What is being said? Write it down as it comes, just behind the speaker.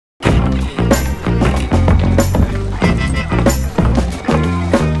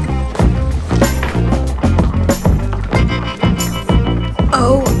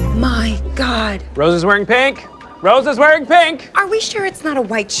Rosa's wearing pink. Rosa's wearing pink. Are we sure it's not a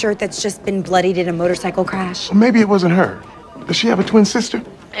white shirt that's just been bloodied in a motorcycle crash? Well, maybe it wasn't her. Does she have a twin sister?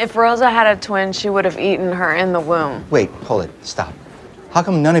 If Rosa had a twin, she would have eaten her in the womb. Wait, hold it. Stop. How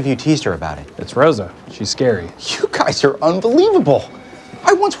come none of you teased her about it? It's Rosa. She's scary. You guys are unbelievable.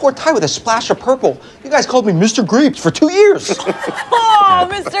 I once wore a tie with a splash of purple. You guys called me Mr. Grapes for 2 years. Oh,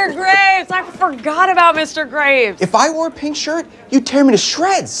 Mr. Graves! I forgot about Mr. Graves. If I wore a pink shirt, you'd tear me to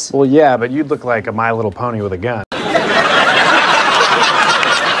shreds. Well, yeah, but you'd look like a My Little Pony with a gun.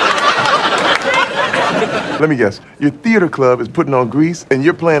 Let me guess. Your theater club is putting on Grease, and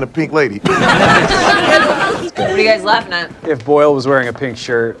you're playing a pink lady. What are you guys laughing at? If Boyle was wearing a pink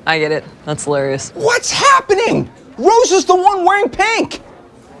shirt. I get it. That's hilarious. What's happening? Rosa's the one wearing pink.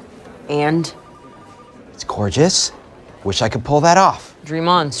 And? It's gorgeous. Wish I could pull that off. Dream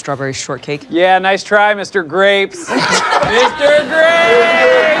on, strawberry shortcake. Yeah, nice try, Mr. Grapes. Mr.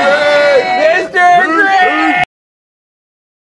 Grapes!